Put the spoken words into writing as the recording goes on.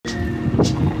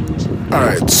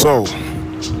Alright, so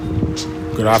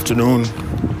good afternoon.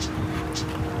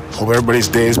 Hope everybody's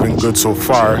day has been good so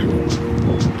far.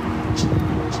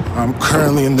 I'm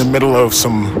currently in the middle of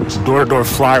some door-to-door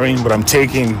flying, but I'm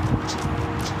taking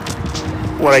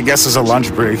what I guess is a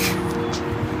lunch break.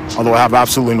 Although I have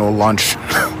absolutely no lunch.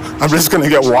 I'm just gonna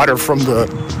get water from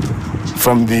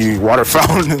the water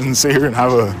fountain and sit here and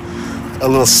have a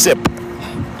little sip.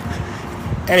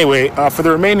 Anyway, for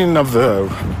the remaining of the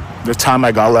time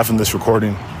I got left in this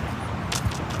recording,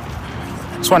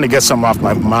 I just wanted to get something off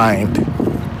my mind.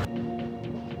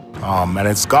 And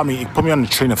it put me on a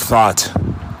train of thought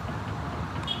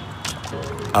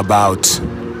about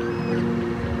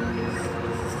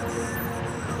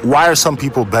why are some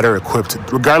people better equipped,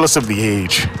 regardless of the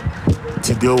age,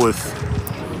 to deal with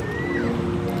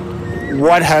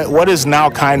what is now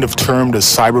kind of termed as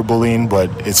cyberbullying, but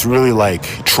it's really like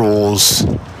trolls,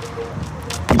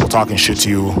 people talking shit to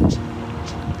you.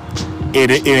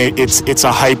 It's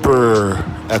a hyper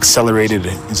accelerated.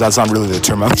 That's not really the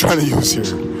term I'm trying to use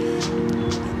here.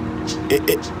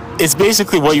 It's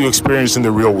basically what you experience in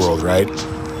the real world, right?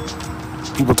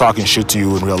 People talking shit to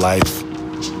you in real life,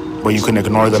 but you can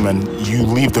ignore them and you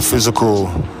leave the physical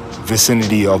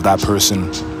vicinity of that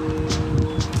person.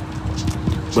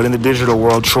 But in the digital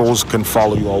world, trolls can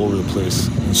follow you all over the place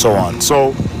and so on.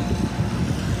 So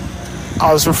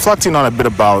I was reflecting on a bit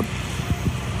about,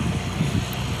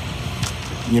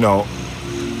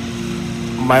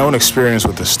 my own experience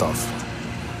with this stuff.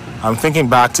 I'm thinking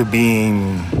back to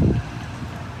being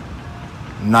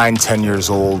 9-10 years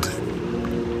old,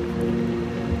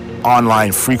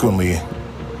 online frequently,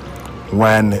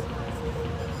 when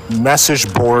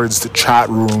message boards, the chat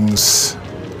rooms,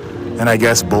 and I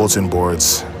guess bulletin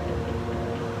boards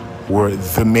were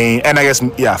the main, and I guess,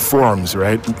 forums,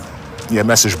 right? Yeah,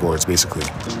 message boards, basically.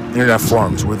 Internet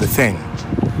forums were the thing.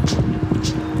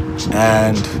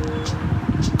 And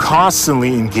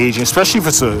constantly engaging, especially if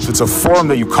it's a forum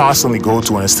that you constantly go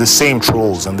to and it's the same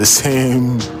trolls and the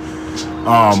same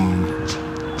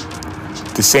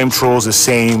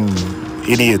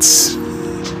idiots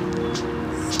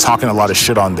talking a lot of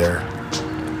shit on there,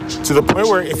 to the point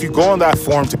where if you go on that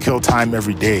forum to kill time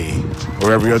every day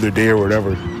or every other day or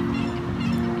whatever,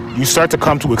 you start to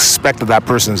come to expect that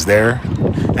person's there,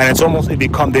 and they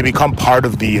become part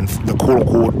of the quote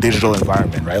unquote digital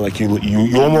environment, right? Like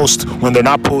you almost, when they're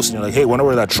not posting, you're like, hey, wonder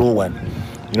where that troll went.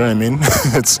 You know what I mean?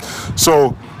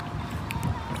 So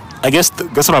I guess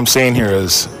that's what I'm saying here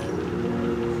is,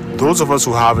 those of us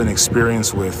who have an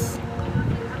experience with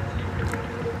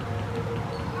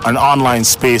an online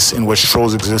space in which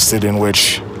trolls existed, in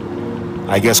which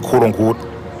I guess quote unquote,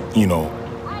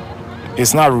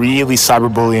 it's not really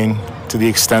cyberbullying to the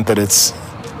extent that it's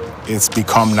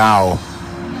become now.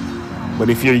 But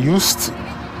if you're used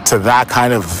to that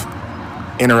kind of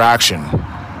interaction,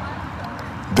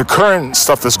 the current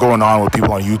stuff that's going on with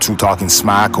people on YouTube talking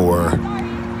smack, or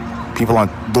people on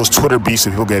those Twitter beefs that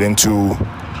people get into,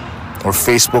 or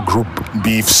Facebook group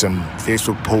beefs and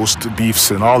Facebook post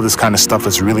beefs and all this kind of stuff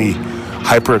that's really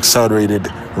hyper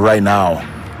accelerated right now.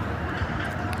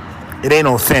 It ain't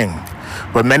no thing.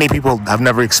 But many people have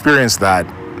never experienced that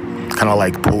kind of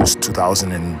like pre-Web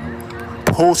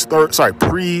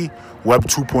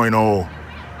 2.0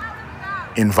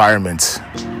 environment,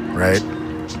 right?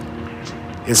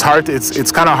 It's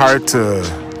kind of hard to,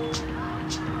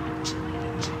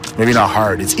 maybe not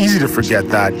hard, it's easy to forget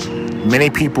that many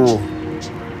people,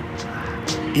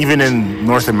 even in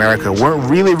North America, weren't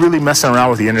really, really messing around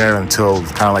with the internet until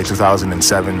kind of like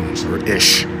 2007 or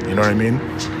ish. You know what I mean?